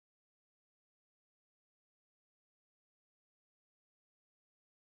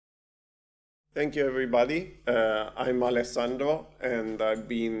Thank you, everybody. I'm Alessandro, and I've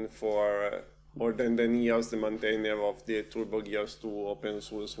been for more than 10 years the maintainer of the TurboGears 2 open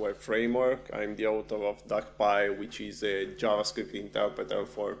source web framework. I'm the author of DuckPy, which is a JavaScript interpreter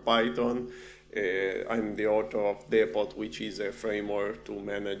for Python. I'm the author of Depot, which is a framework to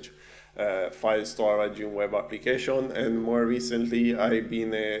manage file storage in web application. And more recently, I've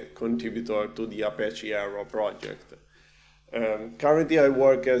been a contributor to the PyArrow project. Currently, I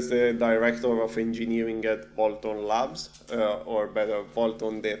work as the Director of Engineering at Bolton Labs, or better,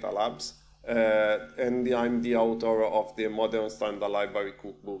 Bolton Data Labs. And I'm the author of the Modern Standard Library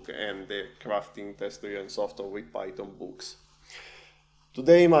Cookbook and the Crafting Test-Driven Software with Python books.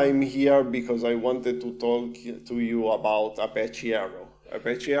 Today, I'm here because I wanted to talk to you about PyArrow.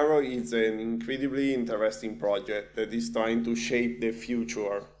 PyArrow is an incredibly interesting project that is trying to shape the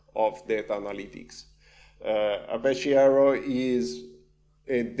future of data analytics. PyArrow is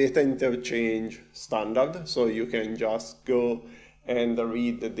a data interchange standard, so you can just go and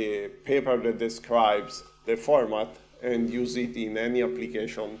read the paper that describes the format and use it in any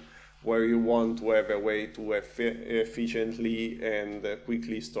application where you want to have a way to efficiently and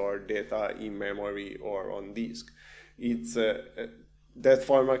quickly store data in memory or on disk. That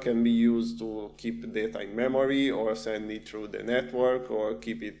format can be used to keep data in memory or send it through the network or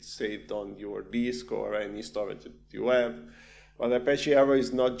keep it saved on your disk or any storage that you have. But PyArrow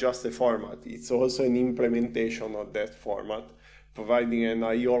is not just a format, it's also an implementation of that format, providing an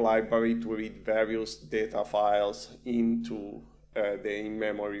I/O library to read various data files into the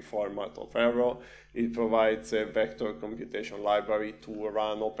in-memory format of Arrow. It provides a vector computation library to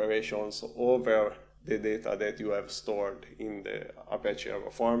run operations over the data that you have stored in the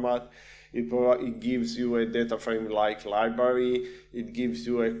PyArrow format. It gives you a dataframe-like library. It gives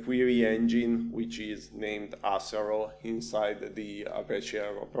you a query engine, which is named Arrow inside the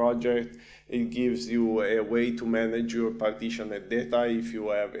PyArrow project. It gives you a way to manage your partitioned data if you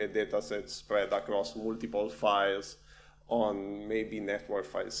have a dataset spread across multiple files on maybe network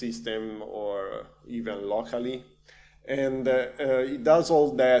file system or even locally. And it does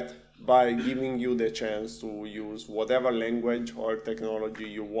all that by giving you the chance to use whatever language or technology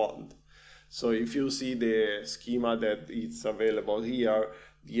you want. So if you see the schema that is available here,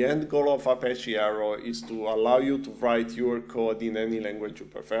 the end goal of PyArrow is to allow you to write your code in any language you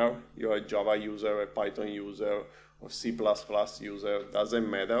prefer. You're a Java user, a Python user, or C++ user, doesn't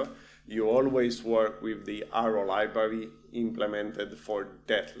matter. You always work with the Arrow library implemented for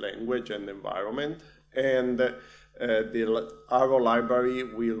that language and environment. And the Arrow library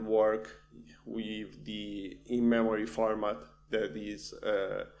will work with the in-memory format that is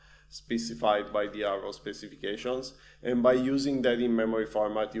specified by the Arrow specifications. And by using that in-memory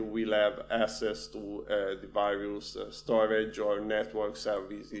format, you will have access to the various storage or network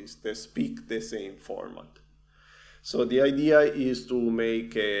services that speak the same format. So the idea is to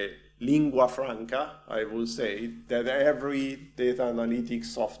make a lingua franca, I would say, that every data analytics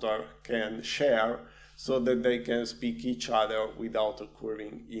software can share so that they can speak each other without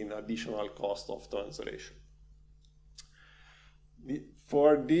incurring in additional cost of translation.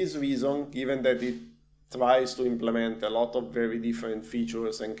 For this reason, given that it tries to implement a lot of very different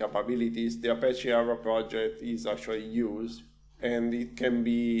features and capabilities, the PyArrow project is actually used, and it can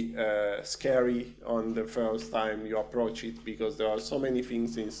be scary on the first time you approach it because there are so many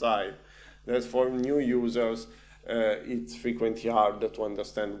things inside that for new users, it's frequently hard to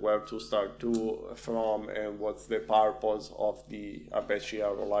understand where to start from and what's the purpose of the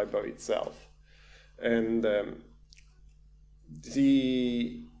PyArrow library itself. And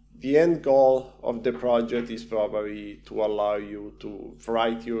the end goal of the project is probably to allow you to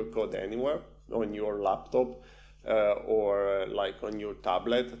write your code anywhere on your laptop or like on your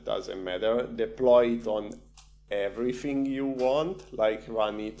tablet, doesn't matter. Deploy it on everything you want, like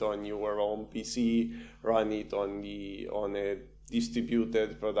run it on your own PC, run it on a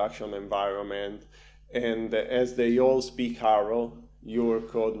distributed production environment, and as they all speak Arrow, your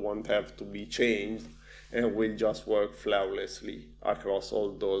code won't have to be changed and will just work flawlessly across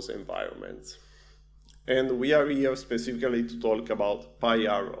all those environments. And we are here specifically to talk about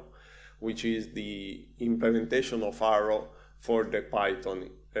PyArrow, which is the implementation of Arrow for the Python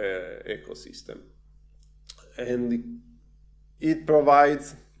ecosystem. And it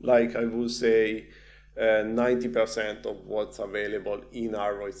provides, like I would say, 90% of what's available in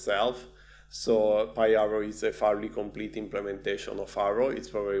Arrow itself. So PyArrow is a fairly complete implementation of Arrow. It's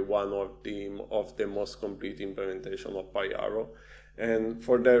probably one of the most complete implementation of PyArrow. And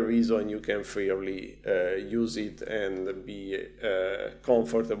for that reason, you can freely use it and be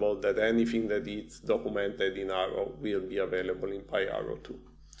comfortable that anything that is documented in Arrow will be available in PyArrow too.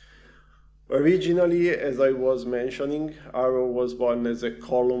 Originally, as I was mentioning, Arrow was born as a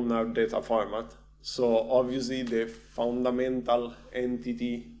columnar data format. So obviously the fundamental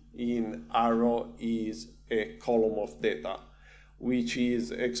entity in Arrow is a column of data, which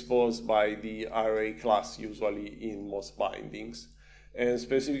is exposed by the array class usually in most bindings. And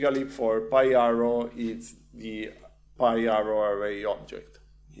specifically for PyArrow, it's the PyArrow array object.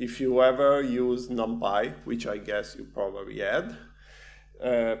 If you ever use NumPy, which I guess you probably had,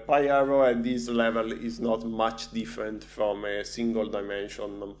 PyArrow at this level is not much different from a single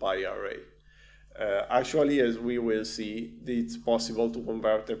dimension NumPy array. Actually, as we will see, it's possible to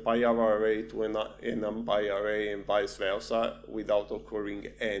convert a PyArrow array to a NumPy array and vice versa without occurring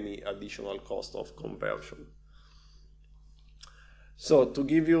any additional cost of conversion. So to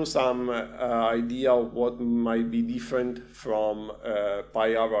give you some idea of what might be different from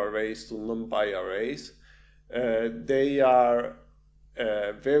PyArrow arrays to NumPy arrays, they are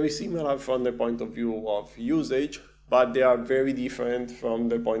very similar from the point of view of usage, but they are very different from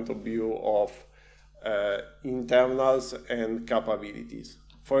the point of view of internals and capabilities.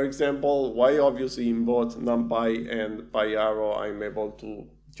 For example, why obviously in both NumPy and PyArrow I'm able to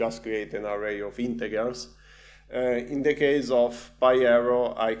just create an array of integers. In the case of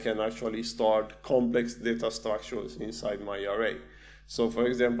PyArrow, I can actually store complex data structures inside my array. So for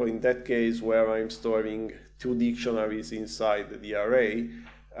example, in that case where I'm storing 2 dictionaries inside the array,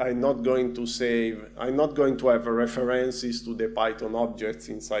 I'm not going to have references to the Python objects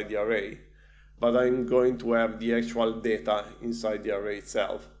inside the array, but I'm going to have the actual data inside the array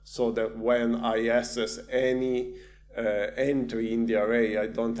itself, so that when I access any entry in the array, I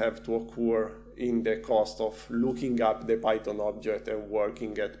don't have to occur in the cost of looking up the Python object and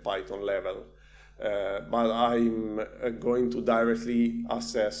working at Python level. But I'm going to directly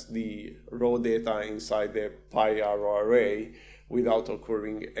access the raw data inside the PyArrow array without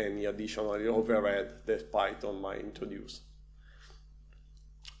occurring any additional overhead that Python might introduce.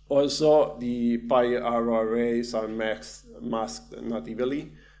 Also, the PyArrow arrays are masked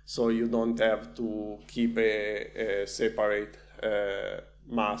natively, so you don't have to keep a separate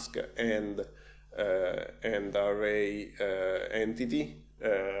mask and array entity.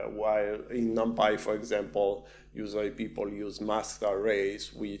 While in NumPy, for example, usually people use masked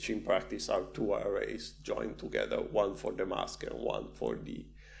arrays, which in practice are 2 arrays joined together, one for the mask and one for the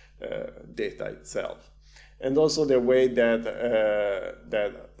data itself. And also the way that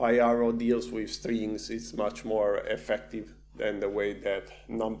that PyArrow deals with strings is much more effective than the way that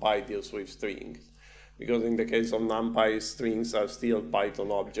NumPy deals with strings. Because in the case of NumPy, strings are still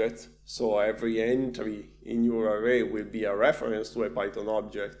Python objects, so every entry in your array will be a reference to a Python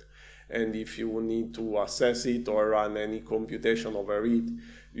object, and if you need to access it or run any computation over it,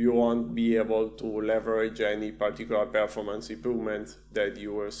 you won't be able to leverage any particular performance improvements that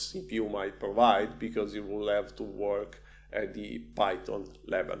your CPU might provide, because you will have to work at the Python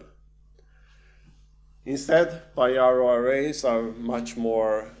level. Instead, PyArrow arrays are much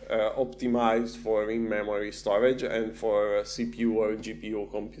more optimized for in-memory storage and for CPU or GPU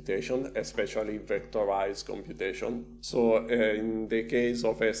computation, especially vectorized computation. So in the case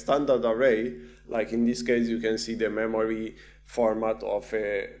of a standard array, like in this case, you can see the memory format of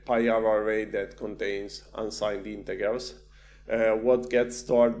a PyArrow array that contains unsigned integers. What gets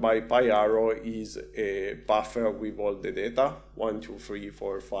stored by PyArrow is a buffer with all the data, 1, 2, 3,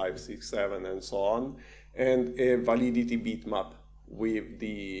 4, 5, 6, 7, and so on, and a validity bitmap with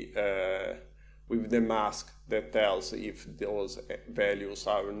the mask that tells if those values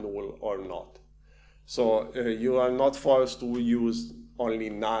are null or not. So you are not forced to use only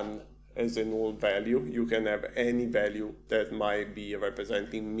none as a null value. You can have any value that might be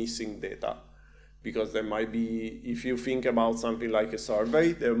representing missing data. Because there might be, if you think about something like a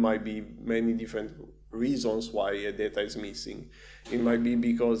survey, there might be many different reasons why a data is missing. It might be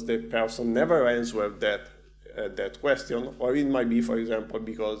because the person never answered that question, or it might be, for example,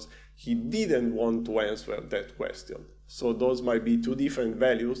 because he didn't want to answer that question. So those might be 2 different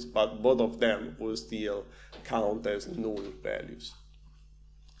values, but both of them will still count as null values.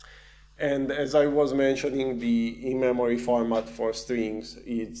 And as I was mentioning, the in-memory format for strings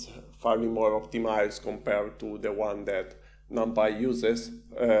is fairly more optimized compared to the one that NumPy uses,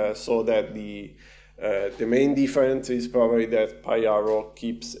 so that the main difference is probably that PyArrow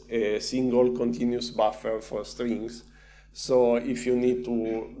keeps a single continuous buffer for strings. So if you need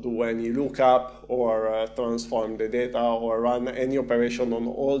to do any lookup or transform the data or run any operation on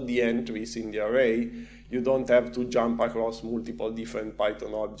all the entries in the array, you don't have to jump across multiple different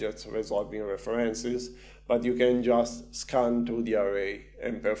Python objects resolving references, but you can just scan through the array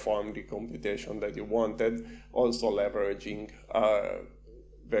and perform the computation that you wanted, also leveraging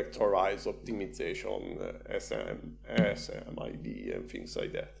vectorized optimization, SMID, and things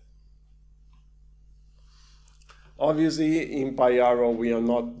like that. Obviously, in PyArrow, we are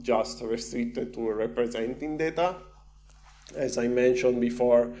not just restricted to representing data. As I mentioned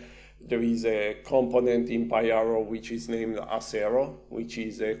before, there is a component in PyArrow which is named Alessandro, which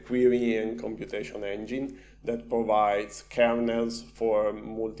is a query and computation engine that provides kernels for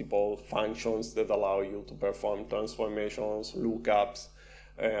multiple functions that allow you to perform transformations, lookups,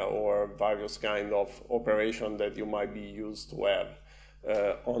 or various kind of operation that you might be used to have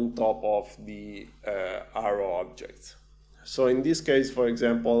on top of the arrow objects. So in this case, for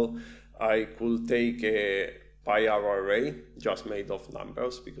example, I could take a PyArrow array just made of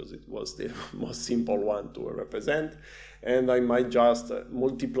numbers because it was the most simple one to represent, and I might just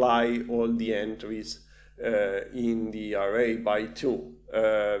multiply all the entries in the array by 2.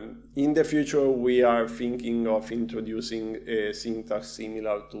 In the future, we are thinking of introducing a syntax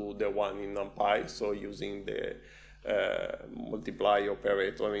similar to the one in NumPy, so using the multiply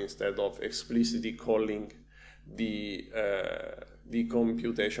operator instead of explicitly calling the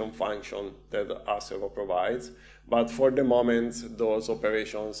computation function that Alessandro provides. But for the moment, those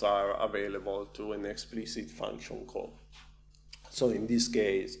operations are available to an explicit function call. So in this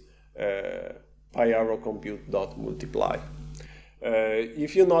case, PyArrow compute.multiply.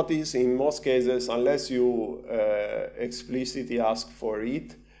 If you notice, in most cases, unless you explicitly ask for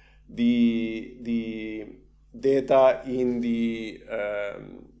it, the data in the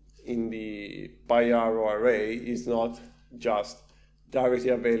PyArrow array is not just directly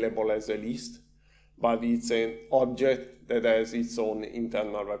available as a list, but it's an object that has its own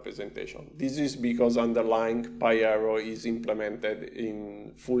internal representation. This is because underlying PyArrow is implemented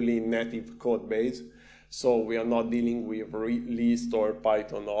in fully native code base, so we are not dealing with list or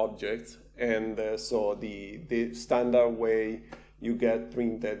Python objects, and so the standard way you get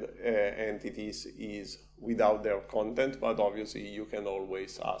printed entities is without their content, but obviously you can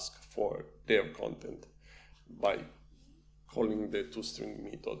always ask for their content by calling the toString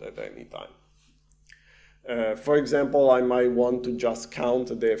method at any time. For example, I might want to just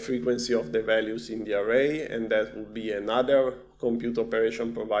count the frequency of the values in the array, and that would be another compute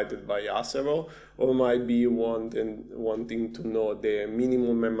operation provided by Alessandro, or might be wanting to know the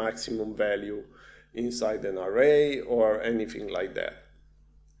minimum and maximum value inside an array, or anything like that.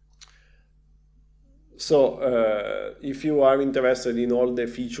 So if you are interested in all the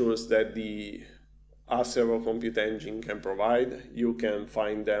features that the Alessandro compute engine can provide, you can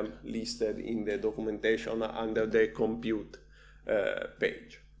find them listed in the documentation under the compute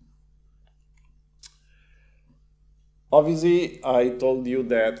page. Obviously, I told you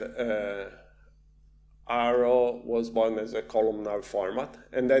that Arrow was born as a columnar format,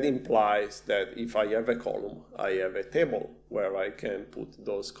 and that implies that if I have a column, I have a table where I can put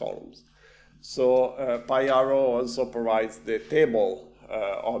those columns. So PyArrow also provides the table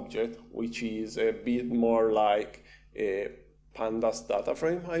object, which is a bit more like a Pandas data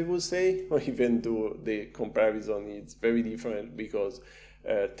frame, I would say, or even though the comparison is very different because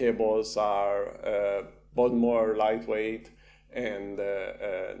tables are both more lightweight and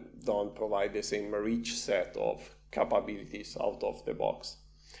don't provide the same rich set of capabilities out of the box.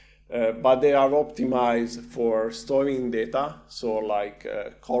 But they are optimized for storing data, so like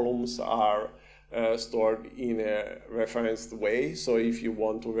columns are stored in a referenced way, so if you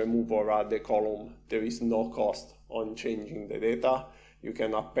want to remove or add a column, there is no cost on changing the data. You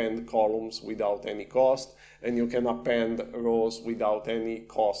can append columns without any cost, and you can append rows without any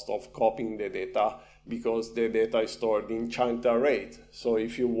cost of copying the data, because the data is stored in chunked arrays. So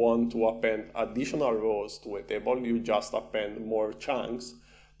if you want to append additional rows to a table, you just append more chunks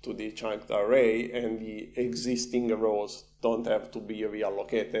to the chunked array, and the existing rows don't have to be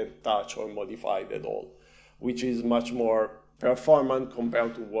reallocated, touched, or modified at all, which is much more performant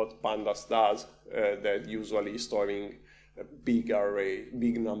compared to what Pandas does, that usually storing big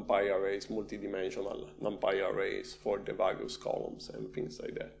NumPy arrays, multidimensional NumPy arrays for the various columns and things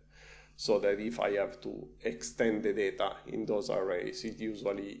like that. So that if I have to extend the data in those arrays, it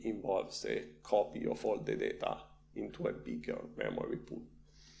usually involves a copy of all the data into a bigger memory pool.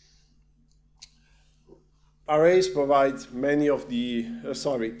 Arrays provide many of the,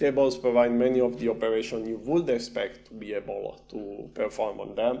 tables provide many of the operations you would expect to be able to perform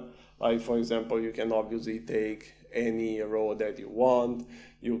on them. Like, for example, you can obviously take any row that you want.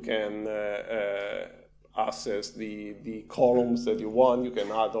 You can access the columns that you want. You can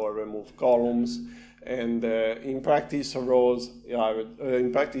add or remove columns. And in practice,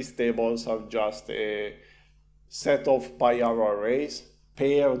 tables are just a set of PyArrow arrays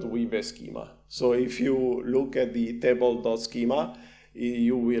paired with a schema. So if you look at the table.schema,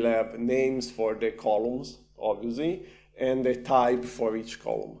 you will have names for the columns, obviously, and a type for each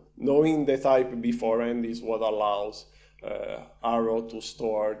column. Knowing the type beforehand is what allows Arrow to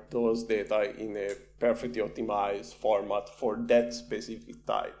store those data in a perfectly optimized format for that specific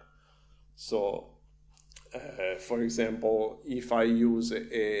type. So, for example, if I use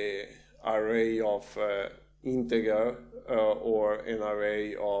an array of integer or an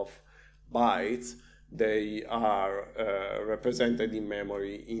array of bytes, they are represented in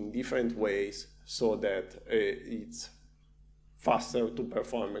memory in different ways so that it's faster to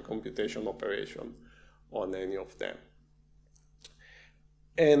perform a computation operation on any of them.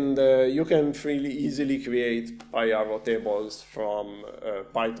 And you can freely easily create PyArrow tables from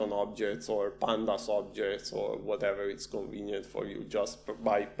Python objects or Pandas objects or whatever is convenient for you, just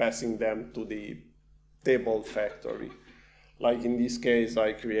by passing them to the table factory. Like in this case,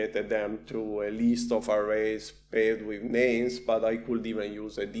 I created them through a list of arrays paired with names, but I could even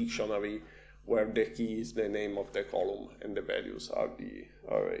use a dictionary where the key is the name of the column and the values are the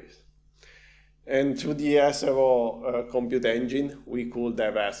arrays. And through the SRO compute engine, we could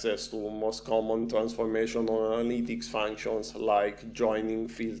have access to most common transformational analytics functions like joining,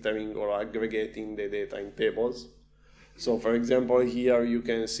 filtering, or aggregating the data in tables. So for example, here you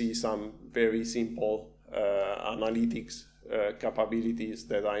can see some very simple analytics capabilities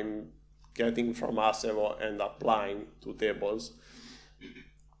that I'm getting from SRO and applying to tables.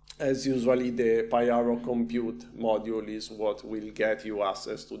 As usually, the PyArrow compute module is what will get you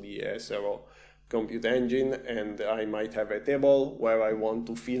access to the SRO compute engine, and I might have a table where I want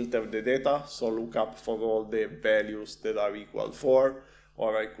to filter the data, so look up for all the values that are equal 4,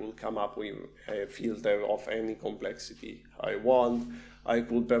 or I could come up with a filter of any complexity I want. I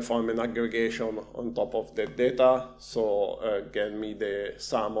could perform an aggregation on top of the data, so get me the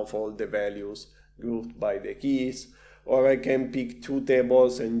sum of all the values grouped by the keys, or I can pick two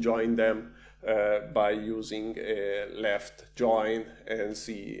tables and join them by using a left join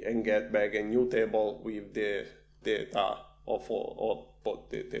and get back a new table with the data of both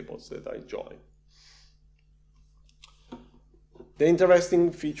the tables that I joined. The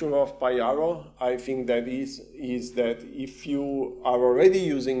interesting feature of PyArrow, I think that is that if you are already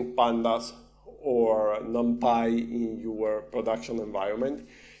using Pandas or NumPy in your production environment,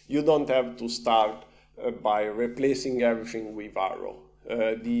 you don't have to start by replacing everything with Arrow.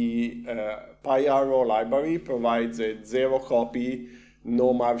 The PyArrow library provides a zero copy,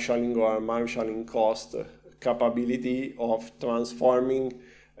 no marshalling or marshalling cost capability of transforming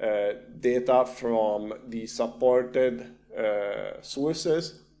data from the supported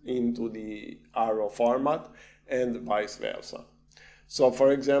sources into the Arrow format and vice versa. So,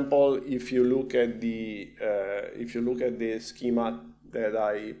 for example, if you look at the schema that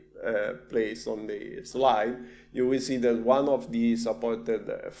I placed on the slide, you will see that one of the supported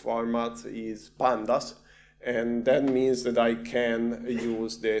formats is Pandas, and that means that I can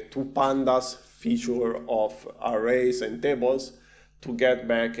use the toPandas feature of arrays and tables to get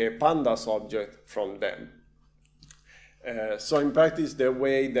back a Pandas object from them. So in practice, the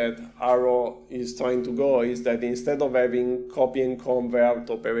way that Arrow is trying to go is that instead of having copy and convert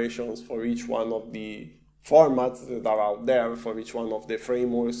operations for each one of the formats that are out there, for each one of the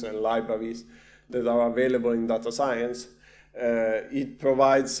frameworks and libraries that are available in data science, it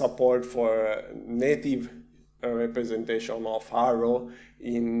provides support for native representation of Arrow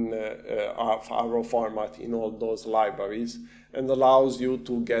in Arrow format in all those libraries, and allows you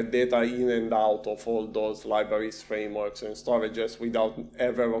to get data in and out of all those libraries, frameworks, and storages without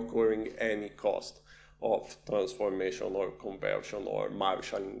ever occurring any cost of transformation or conversion or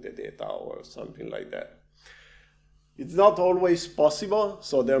marshalling the data or something like that. It's not always possible,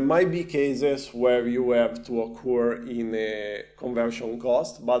 so there might be cases where you have to occur in a conversion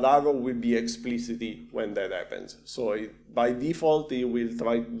cost, but Arrow will be explicit when that happens. So by default, it will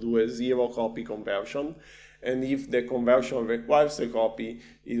try to do a zero copy conversion, and if the conversion requires a copy,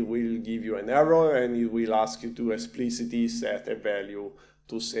 it will give you an error, and it will ask you to explicitly set a value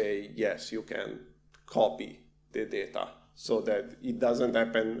to say, yes, you can copy the data, so that it doesn't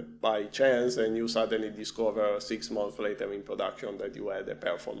happen by chance and you suddenly discover 6 months later in production that you had a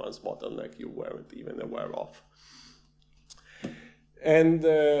performance bottleneck you weren't even aware of. And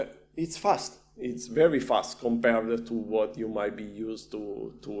it's fast. It's very fast compared to what you might be used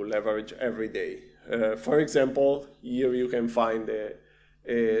to leverage every day. For example, here you can find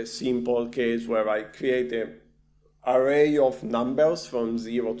a simple case where I create an array of numbers from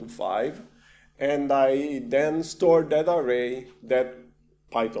 0 to 5, and I then store that array, that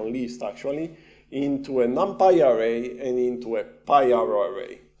Python list actually, into a NumPy array and into a PyArrow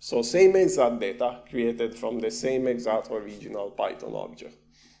array. So same exact data created from the same exact original Python object.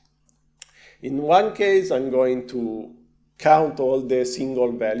 In one case, I'm going to count all the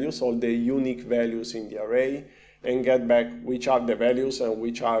single values, all the unique values in the array, and get back which are the values and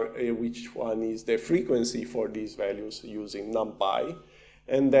which one is the frequency for these values using NumPy.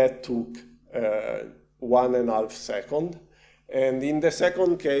 And that took 1.5 seconds. And in the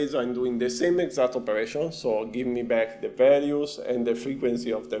second case, I'm doing the same exact operation, so give me back the values and the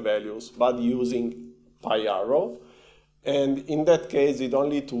frequency of the values, but using PyArrow. And in that case, it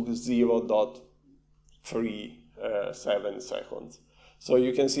only took 0.37 seconds. So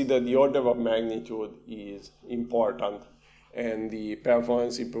you can see that the order of magnitude is important, and the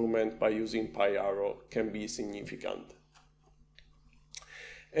performance improvement by using PyArrow can be significant.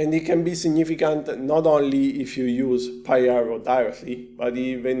 And it can be significant not only if you use PyArrow directly, but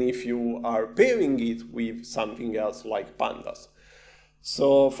even if you are pairing it with something else like Pandas.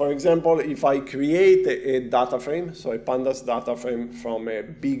 So for example, if I create a data frame, so a Pandas data frame from a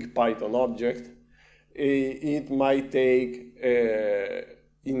big Python object, it might take,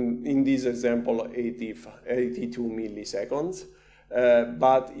 in this example, 82 milliseconds.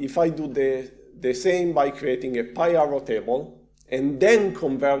 But if I do the same by creating a PyArrow table and then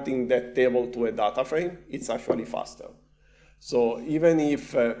converting that table to a data frame, it's actually faster. So even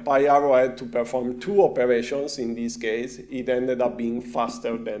if PyArrow had to perform 2 operations in this case, it ended up being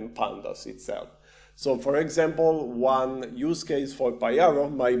faster than Pandas itself. So for example, one use case for PyArrow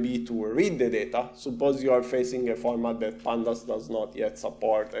might be to read the data. Suppose you are facing a format that Pandas does not yet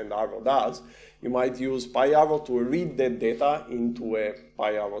support and Arrow does. You might use PyArrow to read the data into a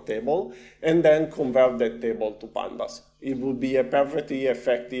PyArrow table and then convert that table to Pandas. It would be a perfectly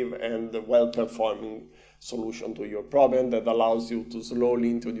effective and well-performing solution to your problem that allows you to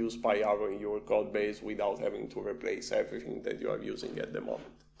slowly introduce PyArrow in your code base without having to replace everything that you are using at the moment.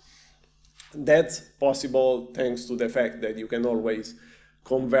 That's possible thanks to the fact that you can always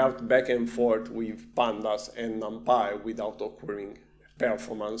convert back and forth with Pandas and NumPy without occurring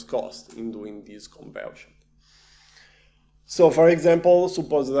performance cost in doing this conversion. So for example,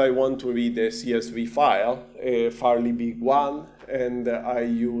 suppose that I want to read a CSV file, a fairly big one, and I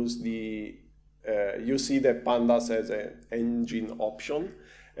use the, you see that Pandas has an engine option.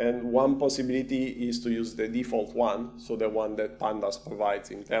 And one possibility is to use the default one, so the one that Pandas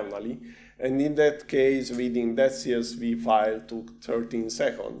provides internally. And in that case, reading that CSV file took 13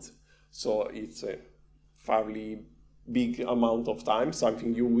 seconds. So it's a fairly big amount of time,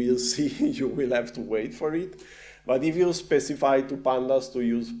 something you will see, you will have to wait for it. But if you specify to Pandas to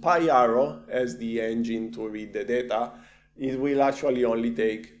use PyArrow as the engine to read the data, it will actually only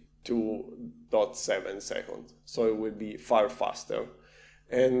take 2.7 seconds. So it will be far faster.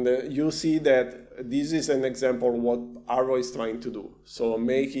 And you see that this is an example of what Arrow is trying to do. So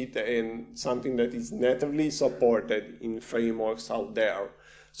make it something that is natively supported in frameworks out there.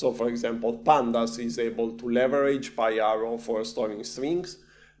 So for example, Pandas is able to leverage PyArrow for storing strings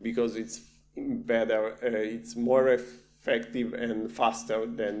because it's better, it's more effective and faster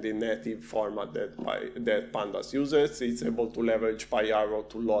than the native format that Pandas uses. It's able to leverage PyArrow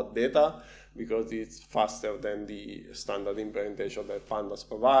to load data because it's faster than the standard implementation that Pandas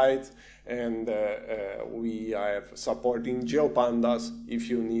provides. And we have supporting GeoPandas if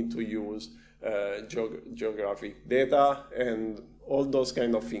you need to use geographic data and all those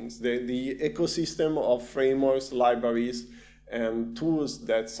kind of things. The ecosystem of frameworks, libraries, and tools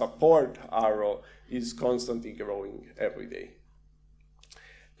that support Arrow is constantly growing every day.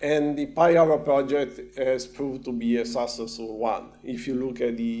 And the PyArrow project has proved to be a successful one. If you look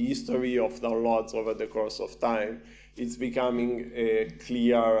at the history of downloads over the course of time, it's becoming a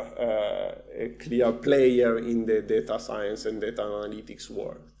clear player in the data science and data analytics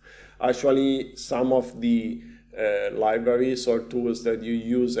world. Actually, some of the libraries or tools that you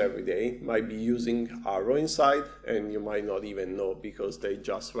use every day might be using Arrow inside, and you might not even know because they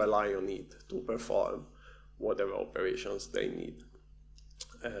just rely on it to perform whatever operations they need.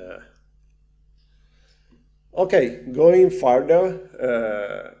 Okay, going further,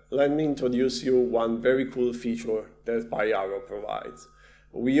 let me introduce you one very cool feature that PyArrow provides.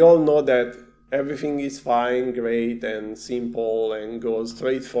 We all know that everything is fine, great, and simple, and goes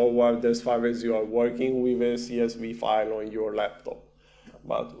straightforward as far as you are working with a CSV file on your laptop.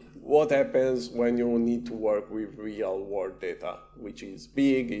 But what happens when you need to work with real-world data, which is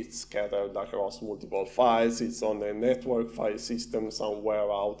big, it's scattered across multiple files, it's on a network file system somewhere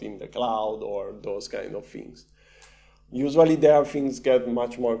out in the cloud, or those kind of things. Usually there things get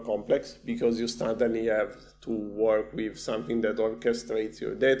much more complex because you suddenly have to work with something that orchestrates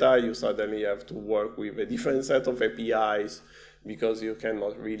your data, you suddenly have to work with a different set of APIs, because you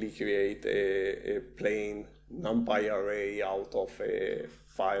cannot really create a plain NumPy array out of a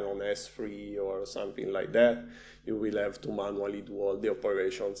file on S3 or something like that. You will have to manually do all the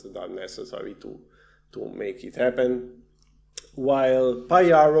operations that are necessary to make it happen. While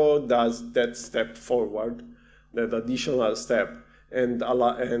PyArrow does that step forward, that additional step,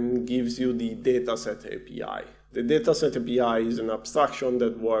 and gives you the dataset API. The dataset API is an abstraction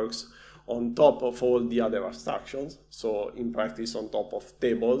that works on top of all the other abstractions, so in practice on top of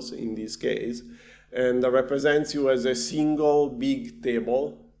tables in this case, and represents you as a single big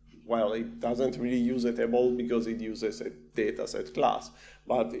table. Well, it doesn't really use a table because it uses a dataset class,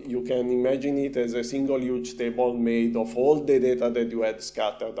 but you can imagine it as a single huge table made of all the data that you had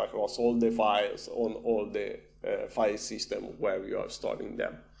scattered across all the files on all the file system where you are storing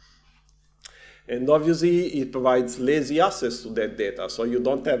them. And obviously it provides lazy access to that data, so you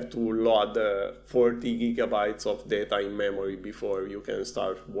don't have to load 40 gigabytes of data in memory before you can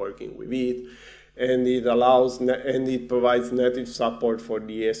start working with it. And it provides native support for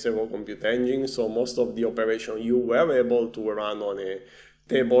the S0 compute engine, so most of the operation you were able to run on a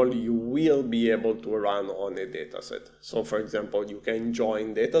table, you will be able to run on a dataset. So for example, you can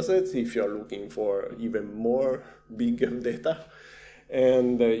join datasets if you're looking for even more bigger data.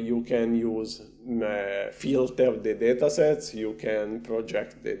 And you can use filter the datasets, you can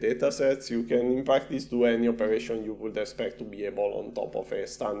project the datasets, you can in practice do any operation you would expect to be able on top of a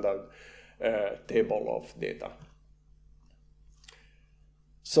standard table of data.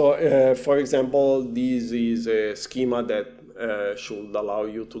 So for example, this is a schema that should allow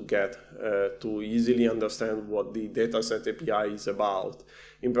you to get to easily understand what the dataset API is about.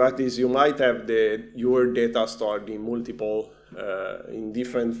 In practice, you might have your data stored in multiple in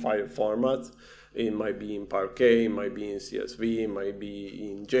different file formats. It might be in Parquet, it might be in CSV, it might be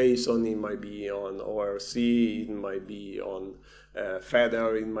in JSON, it might be on ORC, it might be on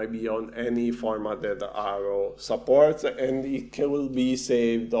Feather, it might be on any format that Arrow supports, and it will be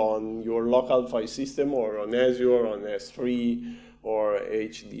saved on your local file system or on Azure, on S3, or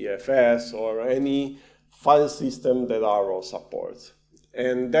HDFS, or any file system that Arrow supports.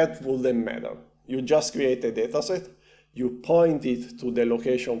 And that wouldn't matter. You just create a dataset, you point it to the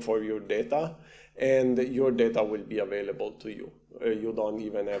location for your data, and your data will be available to you. You don't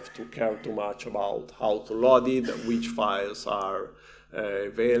even have to care too much about how to load it, which files are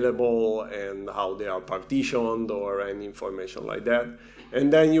available, and how they are partitioned, or any information like that.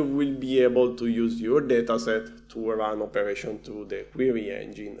 And then you will be able to use your dataset to run operation through the query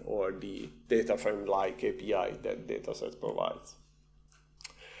engine or the dataframe-like API that dataset provides.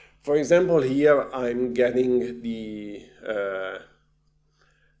 For example, here I'm getting the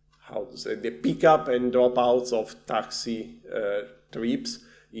the pickup and dropouts of taxi trips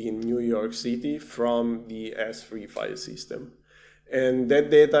in New York City from the S3 file system. And that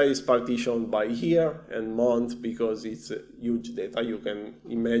data is partitioned by year and month because it's huge data. You can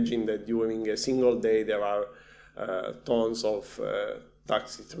imagine that during a single day there are tons of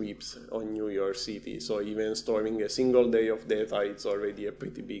taxi trips on New York City. So even storing a single day of data, it's already a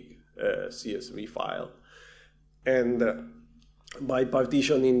pretty big CSV file. And by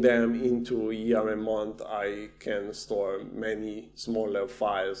partitioning them into year and month, I can store many smaller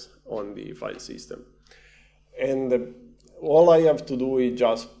files on the file system. And all I have to do is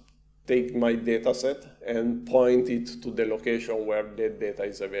just take my dataset and point it to the location where that data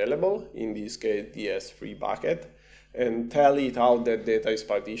is available, in this case the S3 bucket, and tell it how that data is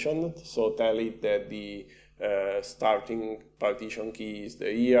partitioned. So tell it that the starting partition key is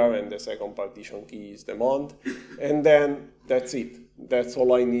the year and the second partition key is the month, and then that's it. That's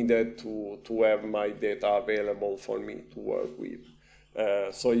all I needed to have my data available for me to work with.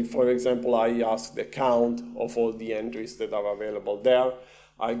 So if, for example, I ask the count of all the entries that are available there,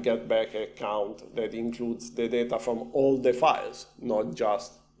 I get back a count that includes the data from all the files, not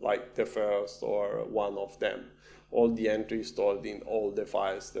just like the first or one of them. All the entries stored in all the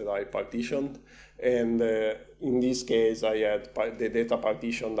files that I partitioned. And in this case, I had the data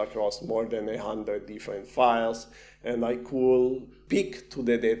partitioned across more than 100 different files, and I could pick to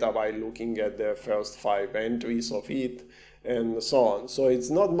the data by looking at the first 5 entries of it, and so on. So it's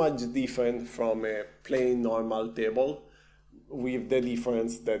not much different from a plain normal table, with the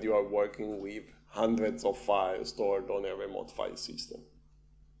difference that you are working with hundreds of files stored on a remote file system.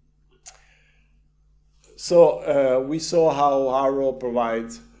 So we saw how Arrow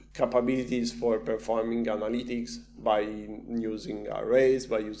provides capabilities for performing analytics by using arrays,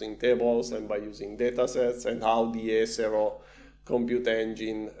 by using tables, and by using datasets, and how the S0 compute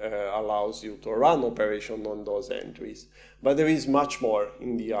engine allows you to run operation on those entries. But there is much more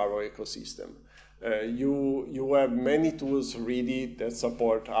in the Arrow ecosystem. You have many tools really that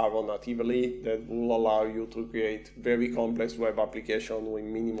support Arrow natively that will allow you to create very complex web applications with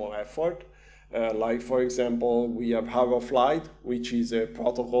minimal effort. Like, for example, we have ArrowFlight, which is a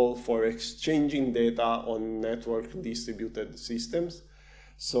protocol for exchanging data on network distributed systems.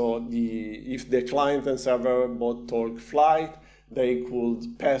 So if the client and server both talk flight, they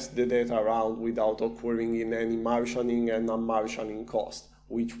could pass the data around without occurring in any marshalling and non-marshalling cost,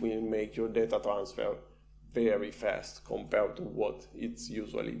 which will make your data transfer very fast compared to what it's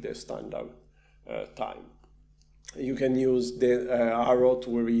usually the standard time. You can use the Arrow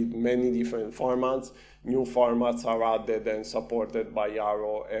to read many different formats. New formats are added and supported by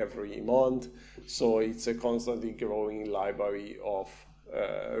Arrow every month. So it's a constantly growing library of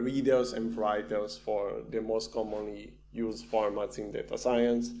readers and writers for the most commonly used formats in data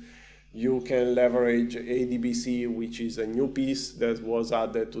science. You can leverage ADBC, which is a new piece that was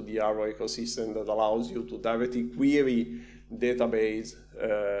added to the Arrow ecosystem that allows you to directly query database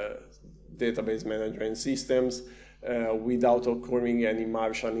management systems without occurring any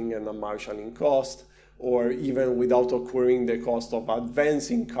marshalling and non-marshalling cost, or even without occurring the cost of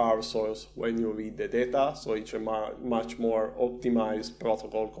advancing cursors when you read the data. So it's a much more optimized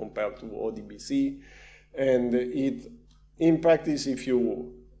protocol compared to ODBC. And in practice, if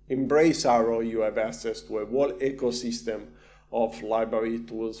you embrace Arrow, you have access to a whole ecosystem of library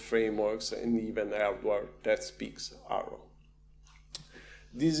tools, frameworks, and even hardware that speaks Arrow.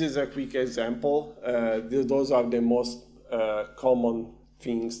 This is a quick example. Those are the most common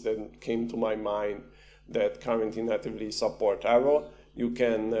things that came to my mind that currently natively support Arrow. You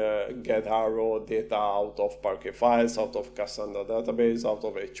can get Arrow data out of Parquet files, out of Cassandra database, out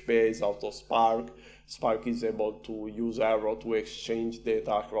of HBase, out of Spark. Spark is able to use Arrow to exchange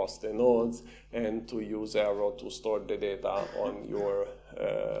data across the nodes and to use Arrow to store the data on your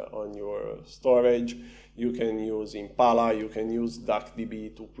storage. You can use Impala, you can use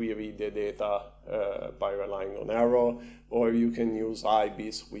DuckDB to query the data by relying on Arrow, or you can use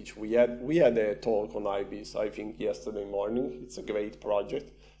IBIS, which we had a talk on IBIS, I think, yesterday morning. It's a great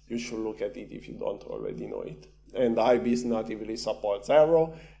project. You should look at it if you don't already know it. And IBIS natively supports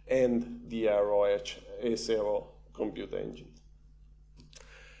Arrow and the Arrow S0 compute engine.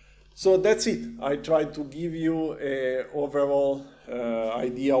 So that's it. I tried to give you an overall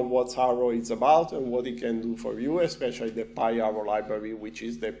idea of what Arrow is about and what it can do for you, especially the PyArrow library, which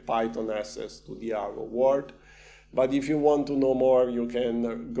is the Python access to the Arrow world. But if you want to know more, you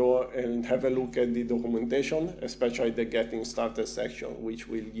can go and have a look at the documentation, especially the Getting Started section, which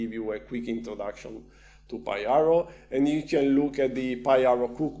will give you a quick introduction to PyArrow. And you can look at the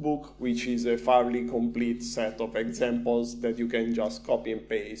PyArrow cookbook, which is a fairly complete set of examples that you can just copy and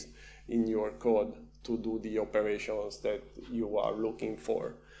paste in your code to do the operations that you are looking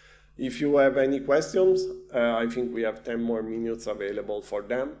for. If you have any questions, I think we have 10 more minutes available for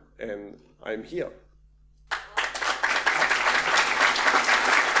them, and I'm here.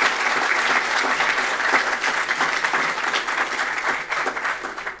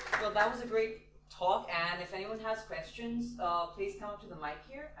 Well, that was a great talk, and if anyone has questions, please come up to the mic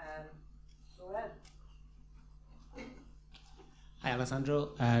here and go ahead. Hi, Alessandro.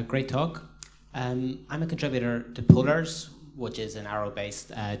 Great talk. I'm a contributor to Pullers, which is an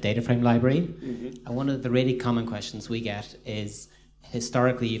Arrow-based dataframe library. Mm-hmm. And one of the really common questions we get is,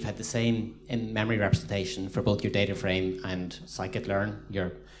 historically, you've had the same in-memory representation for both your dataframe and scikit-learn,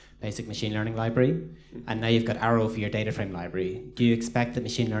 your basic machine learning library. Mm-hmm. And now you've got Arrow for your dataframe library. Do you expect that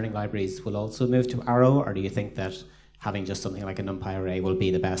machine learning libraries will also move to Arrow, or do you think that having just something like a NumPy array will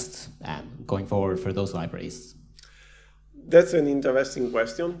be the best going forward for those libraries? That's an interesting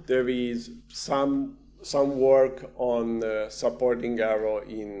question. There is some work on supporting Arrow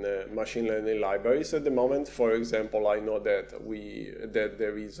in machine learning libraries at the moment. For example, I know that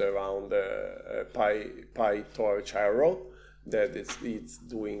there is around PyTorch Arrow that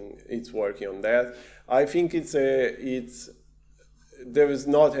it's working on that. I think there is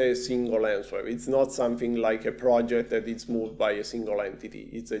not a single answer. It's not something like a project that is moved by a single entity.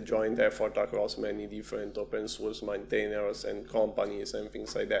 It's a joint effort across many different open source maintainers and companies and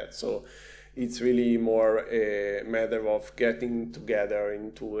things like that. So it's really more a matter of getting together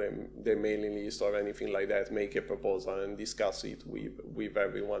into the mailing list or anything like that, make a proposal and discuss it with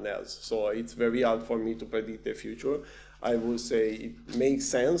everyone else. So it's very hard for me to predict the future. I would say it makes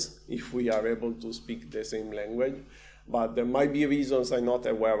sense if we are able to speak the same language. But there might be reasons I'm not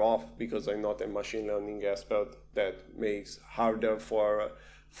aware of, because I'm not a machine learning expert, that makes harder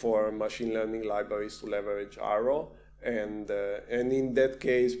for machine learning libraries to leverage Arrow. And in that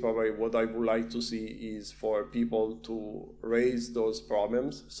case, probably what I would like to see is for people to raise those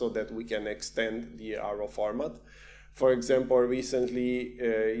problems so that we can extend the arrow format. For example, recently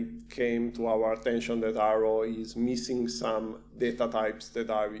it came to our attention that Arrow is missing some data types that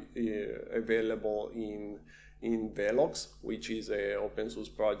are available in Velox, which is an open source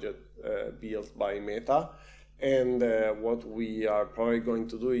project built by Meta. And what we are probably going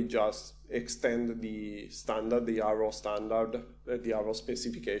to do is just extend the standard, the Arrow standard, the Arrow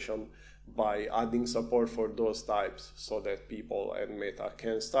specification by adding support for those types so that people at Meta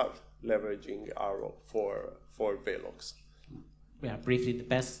can start leveraging Arrow for Velox. Yeah, briefly, the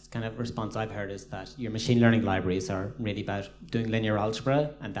best kind of response I've heard is that your machine learning libraries are really about doing linear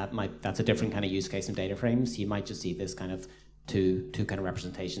algebra, and that's a different kind of use case in data frames. You might just see this kind of two kind of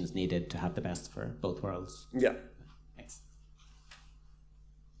representations needed to have the best for both worlds. Yeah. Thanks.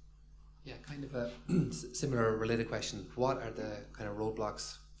 Yeah, kind of a similar related question. What are the kind of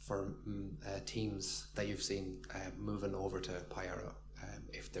roadblocks for teams that you've seen moving over to PyArrow?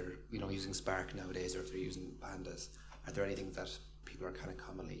 If they're using Spark nowadays, or if they're using Pandas, are there anything that people are kind of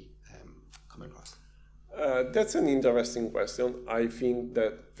commonly coming across? That's an interesting question. I think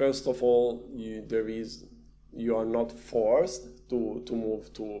that first of all, you are not forced to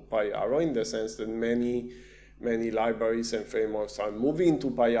move to PyArrow, in the sense that many libraries and frameworks are moving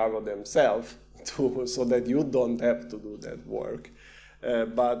to PyArrow themselves so that you don't have to do that work.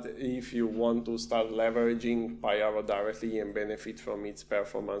 But if you want to start leveraging PyArrow directly and benefit from its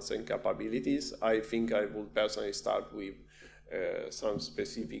performance and capabilities, I think I would personally start with some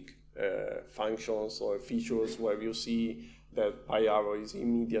specific functions or features where you see that PyArrow is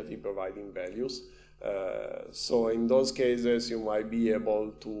immediately providing values. So in those cases, you might be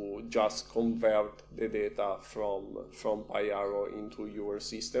able to just convert the data from PyArrow into your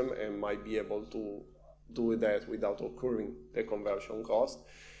system, and might be able to do that without incurring the conversion cost.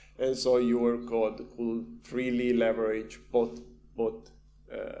 And so your code could freely leverage both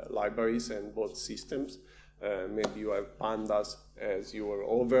libraries and both systems. Maybe you have Pandas as your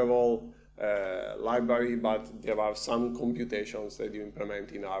overall library, but there are some computations that you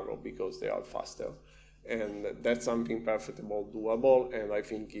implement in Arrow because they are faster. And that's something perfectly doable, and I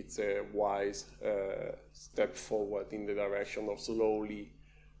think it's a wise step forward in the direction of slowly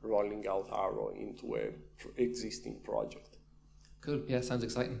rolling out Arrow into an existing project. Cool. Yeah, sounds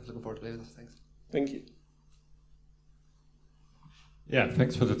exciting. Looking forward to playing with it. Thanks. Thank you. Yeah,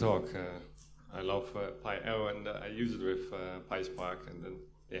 thanks for the talk. I love PyArrow, and I use it with PySpark, and then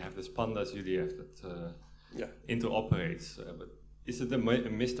they have this Pandas UDF that interoperates. But is it a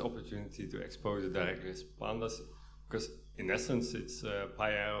missed opportunity to expose it directly as Pandas? Because in essence, it's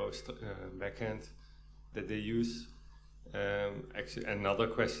PyArrow backend that they use. Actually, another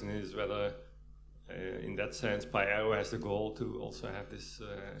question is whether, in that sense, PyArrow has the goal to also have this.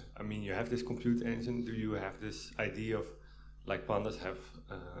 I mean, you have this compute engine. Do you have this idea of, like Pandas have,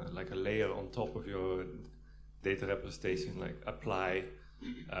 like a layer on top of your data representation, like apply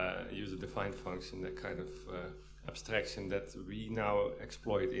user-defined function, that kind of abstraction that we now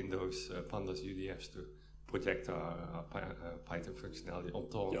exploit in those Pandas UDFs to project our Python functionality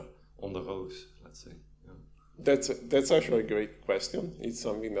on the rows, let's say. That's actually a great question. It's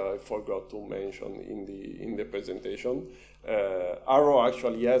something that I forgot to mention in the presentation. Arrow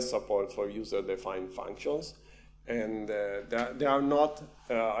actually has support for user-defined functions, and they are not.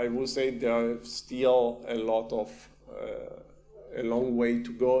 I would say there are still a long way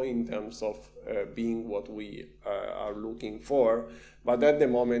to go in terms of being what we are looking for. But at the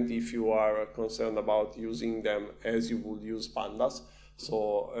moment, if you are concerned about using them as you would use Pandas,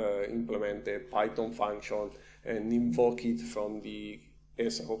 so implement a Python function and invoke it from the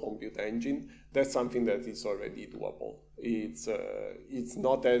SRO compute engine, that's something that is already doable. It's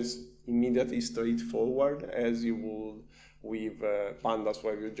not as immediately straightforward as you would with Pandas,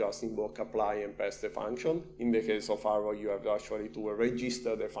 where you just invoke apply and pass the function. In the case of Arrow, you have actually to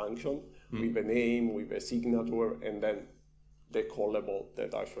register the function with a name, with a signature, and then the callable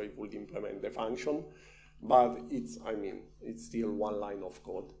that actually would implement the function. But it's still one line of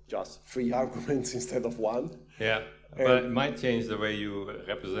code, just 3 arguments instead of 1. Yeah, but it might change the way you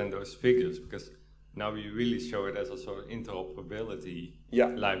represent those figures, because now you really show it as a sort of interoperability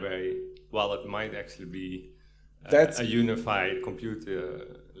library, while it might actually be a unified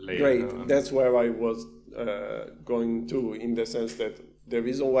computer layer. Great, that's where I was going to, in the sense that the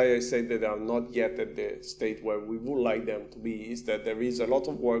reason why I say that they are not yet at the state where we would like them to be is that there is a lot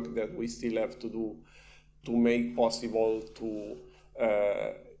of work that we still have to do to make possible to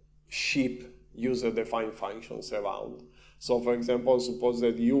ship user-defined functions around. So for example, suppose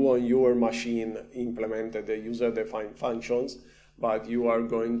that you on your machine implemented the user-defined functions, but you are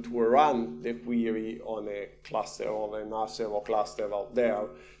going to run the query on a cluster, on an Alessandro cluster out there.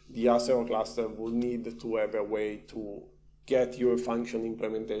 The Alessandro cluster will need to have a way to get your function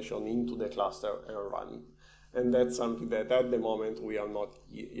implementation into the cluster and run it. And that's something that at the moment we are not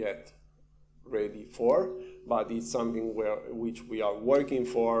yet ready for, but it's something which we are working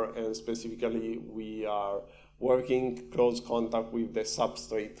for, and specifically we are working close contact with the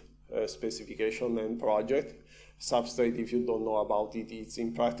Substrate specification and project. Substrate, if you don't know about it, it's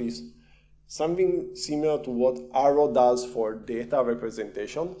in practice something similar to what Arrow does for data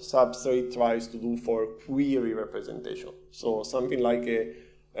representation. Substrate tries to do for query representation. So something like a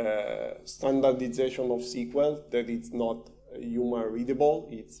standardization of SQL that it's not human readable,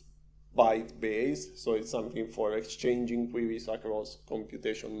 it's byte based, so it's something for exchanging queries across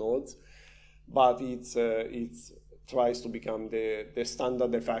computation nodes, but it tries to become the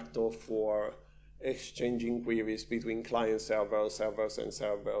standard de facto for exchanging queries between client servers, servers and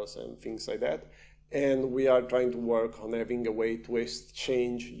servers, and things like that. And we are trying to work on having a way to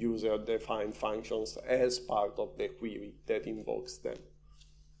exchange user-defined functions as part of the query that invokes them.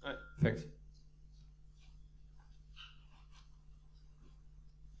 All right, thanks.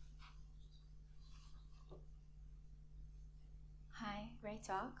 Hi, great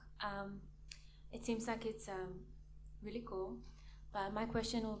talk. It seems like it's really cool, but my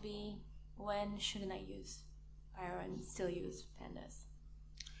question will be, when shouldn't I use PyArrow and still use Pandas?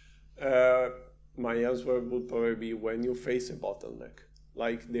 My answer would probably be when you face a bottleneck.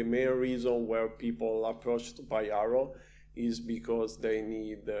 Like the main reason where people approach to PyArrow is because they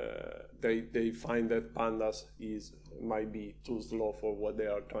need, they find that Pandas might be too slow for what they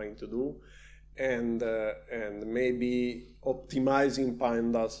are trying to do. And maybe optimizing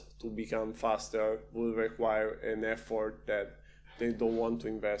Pandas to become faster will require an effort that they don't want to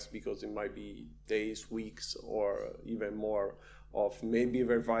invest, because it might be days, weeks, or even more of maybe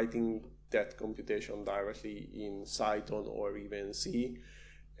rewriting that computation directly in Python or even C.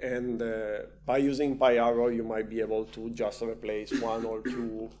 And by using PyArrow, you might be able to just replace 1 or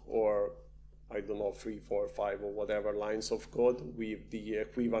 2 or I don't know, 3, 4, 5 or whatever lines of code with the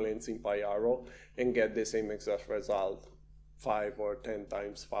equivalents in PyArrow and get the same exact result 5 or 10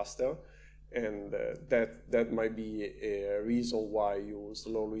 times faster. And that might be a reason why you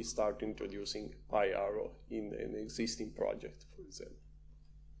slowly start introducing PyArrow in an existing project, for example.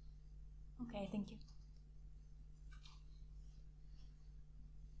 Okay, thank you.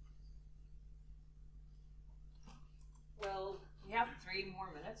 Well, we have 3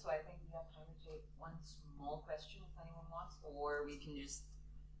 more minutes, so I think we have time to take one small question if anyone wants, or we can just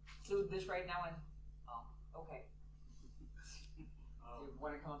conclude this right now and, oh, okay. Do you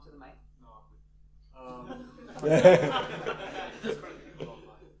want to come up to the mic?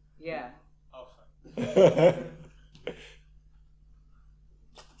 Yeah. Oh, sorry.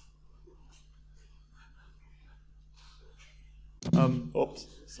 Oops,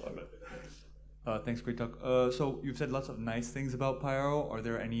 sorry. Thanks, great talk. So you've said lots of nice things about PyArrow. Are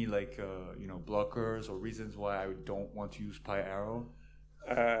there any blockers or reasons why I don't want to use PyArrow?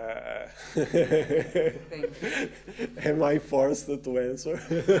 Am I forced to answer?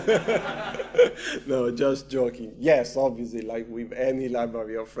 No, just joking. Yes, obviously, like with any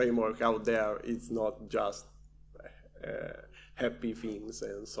library or framework out there, it's not just happy things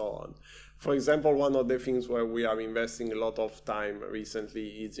and so on. For example, one of the things where we are investing a lot of time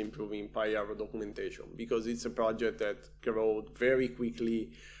recently is improving PyArrow documentation, because it's a project that grew very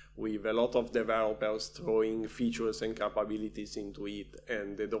quickly with a lot of developers throwing features and capabilities into it,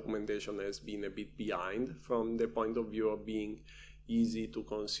 and the documentation has been a bit behind from the point of view of being easy to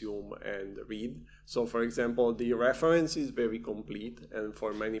consume and read. So for example, the reference is very complete, and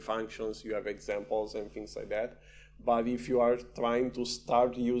for many functions you have examples and things like that. But if you are trying to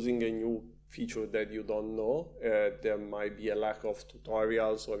start using a new feature that you don't know, there might be a lack of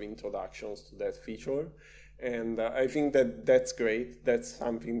tutorials or introductions to that feature. And I think that that's great. That's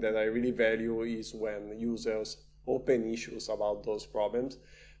something that I really value, is when users open issues about those problems.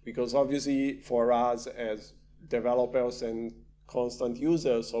 Because obviously for us as developers and constant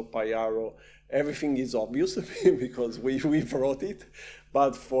users of PyArrow, everything is obvious because we wrote it.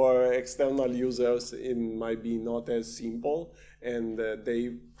 But for external users, it might be not as simple, and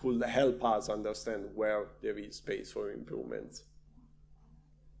they could help us understand where there is space for improvements.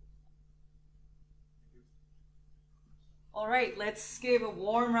 All right, let's give a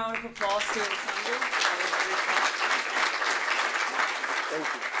warm round of applause to Alessandro. Thank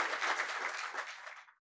you.